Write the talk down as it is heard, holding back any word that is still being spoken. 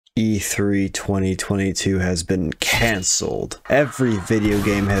E3 2022 has been cancelled. Every video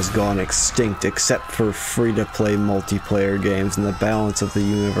game has gone extinct except for free-to-play multiplayer games, and the balance of the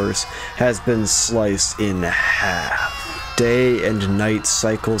universe has been sliced in half. Day and night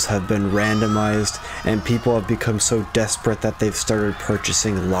cycles have been randomized, and people have become so desperate that they've started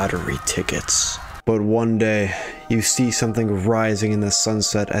purchasing lottery tickets. But one day, you see something rising in the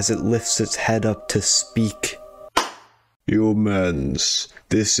sunset as it lifts its head up to speak. Humans,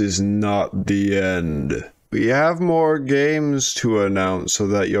 this is not the end. We have more games to announce so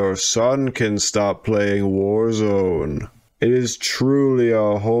that your son can stop playing Warzone. It is truly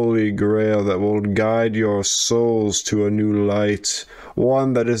a holy grail that will guide your souls to a new light,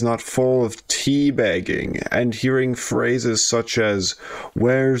 one that is not full of teabagging and hearing phrases such as,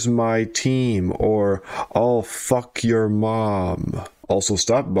 "Where's my team?" or "I'll fuck your mom." Also,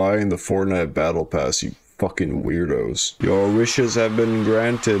 stop buying the Fortnite Battle Pass, you fucking weirdos. Your wishes have been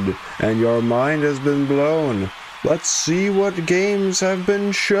granted, and your mind has been blown. Let's see what games have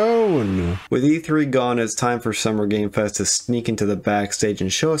been shown. With E3 gone, it's time for Summer Game Fest to sneak into the backstage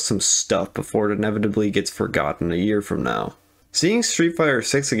and show us some stuff before it inevitably gets forgotten a year from now. Seeing Street Fighter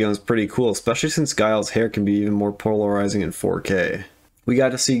 6 again is pretty cool, especially since Guile's hair can be even more polarizing in 4K. We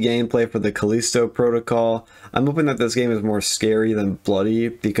got to see gameplay for the Callisto Protocol. I'm hoping that this game is more scary than bloody,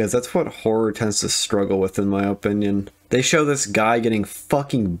 because that's what horror tends to struggle with in my opinion. They show this guy getting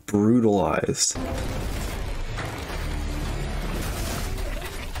fucking brutalized.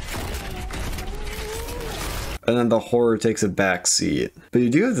 And then the horror takes a back seat. But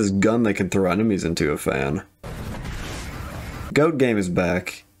you do have this gun that can throw enemies into a fan. Goat Game is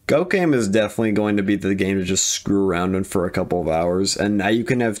back. Goat Game is definitely going to be the game to just screw around in for a couple of hours, and now you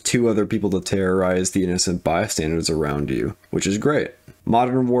can have two other people to terrorize the innocent bystanders around you, which is great.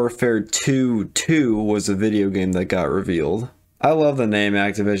 Modern Warfare 2 was a video game that got revealed. I love the name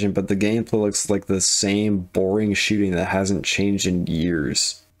Activision, but the gameplay looks like the same boring shooting that hasn't changed in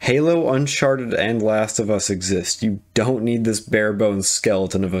years. Halo, Uncharted, and Last of Us exist. You don't need this bare-bones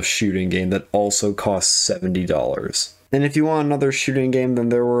skeleton of a shooting game that also costs $70. And if you want another shooting game, then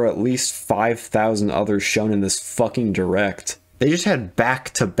there were at least 5,000 others shown in this fucking direct. They just had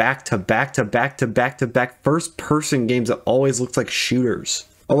back-to-back first-person games that always looked like shooters.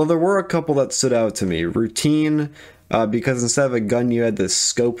 Although there were a couple that stood out to me. Routine, because instead of a gun you had this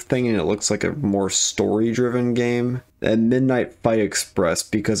scope thing and it looks like a more story-driven game. And Midnight Fight Express,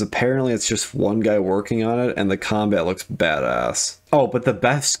 because apparently it's just one guy working on it and the combat looks badass. Oh, but the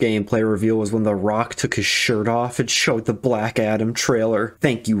best gameplay reveal was when The Rock took his shirt off and showed the Black Adam trailer.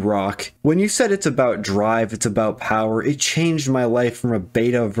 Thank you, Rock. When you said it's about drive, it's about power, it changed my life from a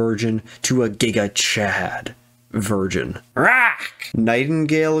beta virgin to a Giga Chad virgin. Rock!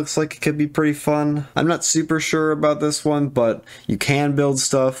 Nightingale looks like it could be pretty fun. I'm not super sure about this one, but you can build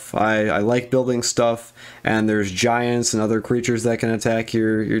stuff. I like building stuff, and there's giants and other creatures that can attack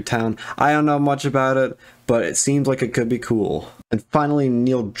your town. I don't know much about it, but it seems like it could be cool. And finally,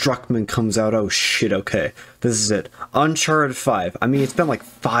 Neil Druckmann comes out. Oh shit, okay. This is it. Uncharted 5. I mean, it's been like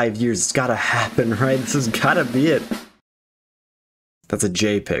 5 years. It's gotta happen, right? This has gotta be it. That's a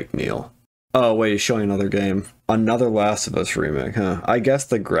JPEG, Neil. Oh wait, he's showing another game. Another Last of Us remake, huh? I guess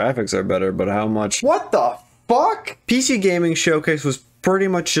the graphics are better, but how much? What the fuck? PC Gaming Showcase was pretty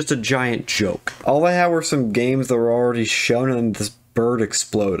much just a giant joke. All they had were some games that were already shown and this bird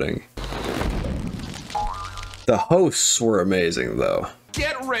exploding. The hosts were amazing though.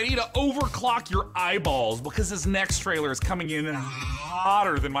 Get ready to overclock your eyeballs because this next trailer is coming in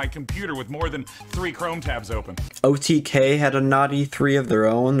hotter than my computer with more than 3 Chrome tabs open. OTK had a naughty 3 of their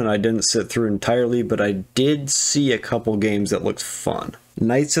own, and I didn't sit through entirely, but I did see a couple games that looked fun.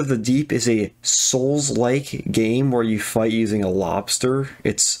 Knights of the Deep is a Souls-like game where you fight using a lobster.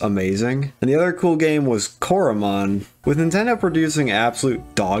 It's amazing. And the other cool game was Coromon. With Nintendo producing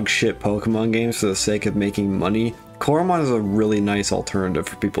absolute dogshit Pokemon games for the sake of making money, Coromon is a really nice alternative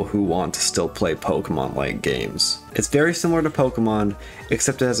for people who want to still play Pokemon-like games. It's very similar to Pokemon,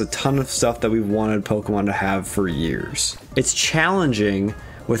 except it has a ton of stuff that we've wanted Pokemon to have for years. It's challenging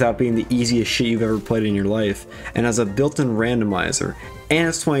without being the easiest shit you've ever played in your life, and has a built-in randomizer, and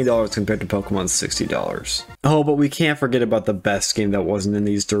it's $20 compared to Pokemon's $60. Oh, but we can't forget about the best game that wasn't in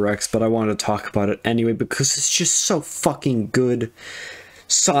these directs, but I wanted to talk about it anyway because it's just so fucking good.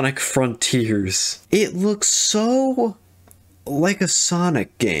 Sonic Frontiers. It looks so like a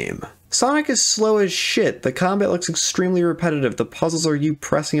Sonic game. Sonic is slow as shit. The combat looks extremely repetitive. The puzzles are you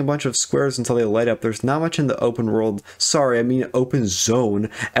pressing a bunch of squares until they light up. There's not much in the open world. Sorry, I mean open zone.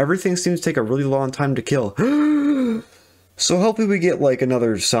 Everything seems to take a really long time to kill. So hopefully we get like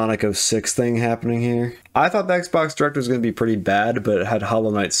another Sonic 06 thing happening here. I thought the Xbox Direct was going to be pretty bad, but it had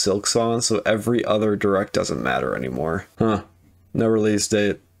Hollow Knight Silksong, so every other Direct doesn't matter anymore. Huh. No release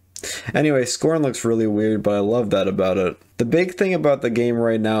date. Anyway, Scorn looks really weird, but I love that about it. The big thing about the game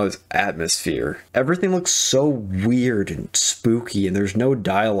right now is atmosphere. Everything looks so weird and spooky, and there's no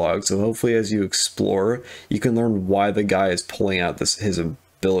dialogue, so hopefully as you explore, you can learn why the guy is pulling out his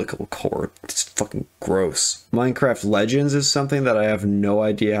umbilical cord. It's fucking gross. Minecraft Legends is something that I have no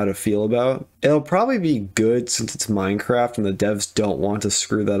idea how to feel about. It'll probably be good since it's Minecraft and the devs don't want to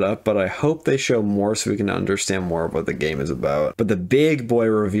screw that up, but I hope they show more so we can understand more of what the game is about. But the big boy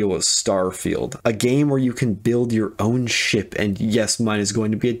reveal was Starfield, a game where you can build your own ship, and yes, mine is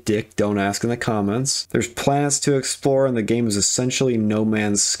going to be a dick, don't ask in the comments. There's planets to explore, and the game is essentially No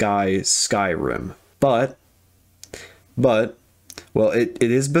Man's Sky Skyrim. But well, it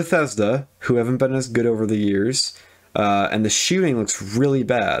is Bethesda, who haven't been as good over the years, and the shooting looks really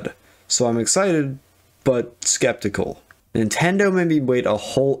bad. So I'm excited, but skeptical. Nintendo made me wait a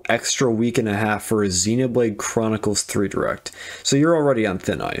whole extra week and a half for a Xenoblade Chronicles 3 Direct, so you're already on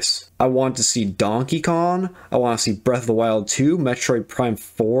thin ice. I want to see Donkey Kong, I want to see Breath of the Wild 2, Metroid Prime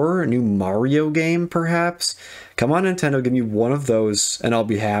 4, a new Mario game perhaps. Come on Nintendo, give me one of those and I'll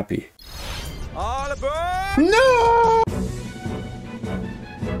be happy. All aboard! No!